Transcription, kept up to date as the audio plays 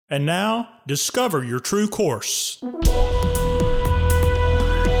And now, discover your true course.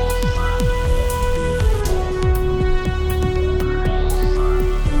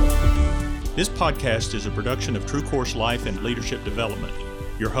 This podcast is a production of True Course Life and Leadership Development.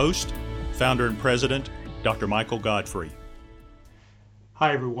 Your host, founder and president, Dr. Michael Godfrey.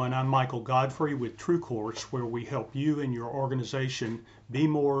 Hi everyone, I'm Michael Godfrey with True Course, where we help you and your organization be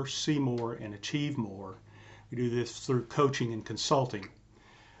more, see more, and achieve more. We do this through coaching and consulting.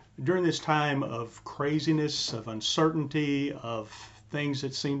 During this time of craziness, of uncertainty, of things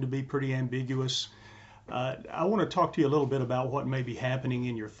that seem to be pretty ambiguous, I want to talk to you a little bit about what may be happening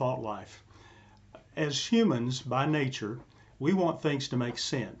in your thought life. As humans, by nature, we want things to make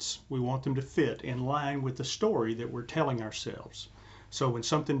sense. We want them to fit in line with the story that we're telling ourselves. So when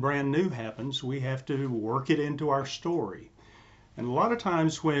something brand new happens, we have to work it into our story. And a lot of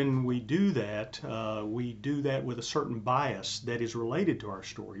times when we do that with a certain bias that is related to our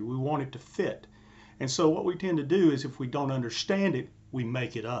story. We want it to fit. And so what we tend to do is if we don't understand it, we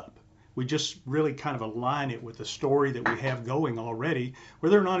make it up. We just really kind of align it with the story that we have going already,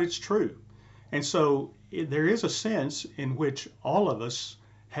 whether or not it's true. And so there is a sense in which all of us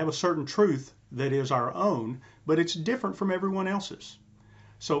have a certain truth that is our own, but it's different from everyone else's.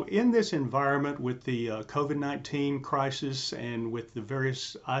 So in this environment with the COVID-19 crisis and with the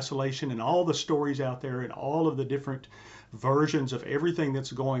various isolation and all the stories out there and all of the different versions of everything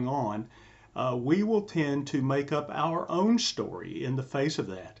that's going on, we will tend to make up our own story in the face of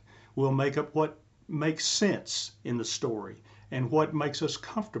that. We'll make up what makes sense in the story and what makes us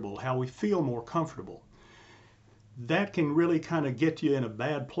comfortable, how we feel more comfortable. That can really kind of get you in a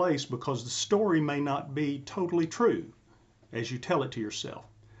bad place because the story may not be totally true as you tell it to yourself.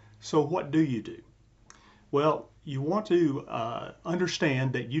 So what do? Well, you want to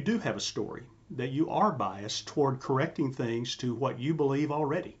understand that you do have a story, that you are biased toward correcting things to what you believe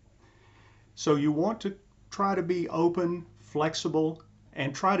already. So you want to try to be open, flexible,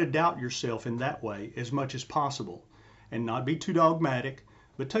 and try to doubt yourself in that way as much as possible and not be too dogmatic,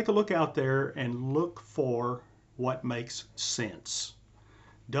 but take a look out there and look for what makes sense.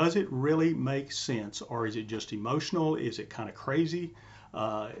 Does it really make sense, or is it just emotional? Is it kind of crazy?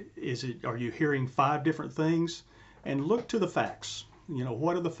 Are you hearing 5 different things? And look to the facts. You know,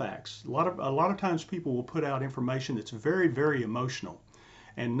 what are the facts? A lot of times people will put out information that's very, very emotional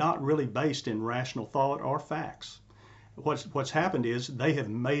and not really based in rational thought or facts. What's happened is they have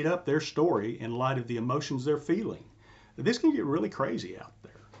made up their story in light of the emotions they're feeling. This can get really crazy out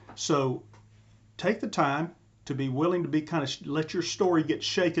there. So take the time to be willing to be let your story get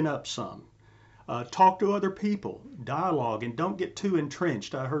shaken up some. Talk to other people, dialogue, and don't get too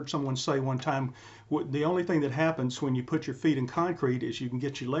entrenched. I heard someone say one time, the only thing that happens when you put your feet in concrete is you can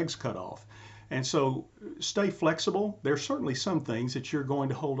get your legs cut off. And so stay flexible. There's certainly some things that you're going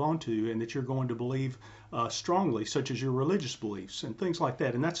to hold on to and that you're going to believe strongly, such as your religious beliefs and things like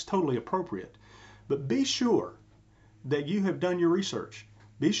that, and that's totally appropriate. But be sure that you have done your research.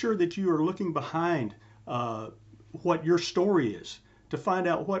 Be sure that you are looking behind what your story is, to find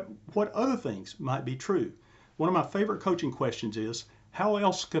out what other things might be true. One of my favorite coaching questions is, how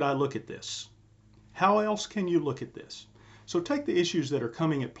else could I look at this? How else can you look at this? So take the issues that are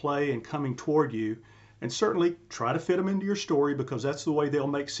coming at play and coming toward you and certainly try to fit them into your story because that's the way they'll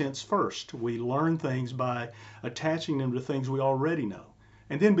make sense first. We learn things by attaching them to things we already know.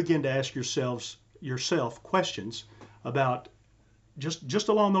 And then begin to ask yourself questions about just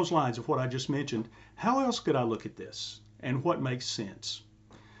along those lines of what I just mentioned. How else could I look at this? And what makes sense?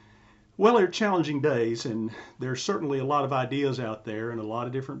 Well, they're challenging days, and there's certainly a lot of ideas out there and a lot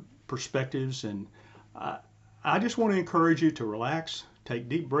of different perspectives. And I just want to encourage you to relax, take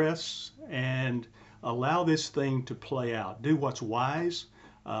deep breaths, and allow this thing to play out. Do what's wise.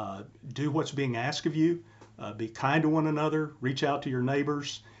 Do what's being asked of you. Be kind to one another. Reach out to your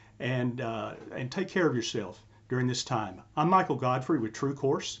neighbors, and take care of yourself during this time. I'm Michael Godfrey with True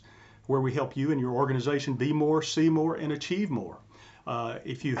Course, where we help you and your organization be more, see more, and achieve more.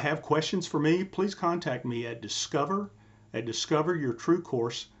 If you have questions for me, please contact me at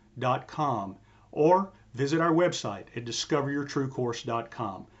discoveryourtruecourse.com or visit our website at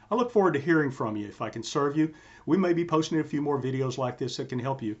discoveryourtruecourse.com. I look forward to hearing from you. If I can serve you, we may be posting a few more videos like this that can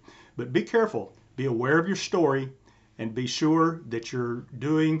help you. But be careful, be aware of your story, and be sure that you're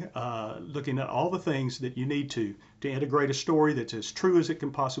looking at all the things that you need to integrate a story that's as true as it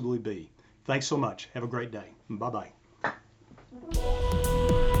can possibly be. Thanks so much. Have a great day. Bye-bye.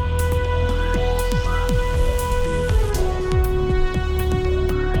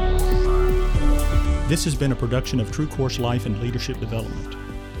 This has been a production of True Course Life and Leadership Development.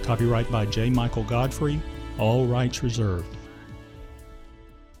 Copyright by J. Michael Godfrey. All rights reserved.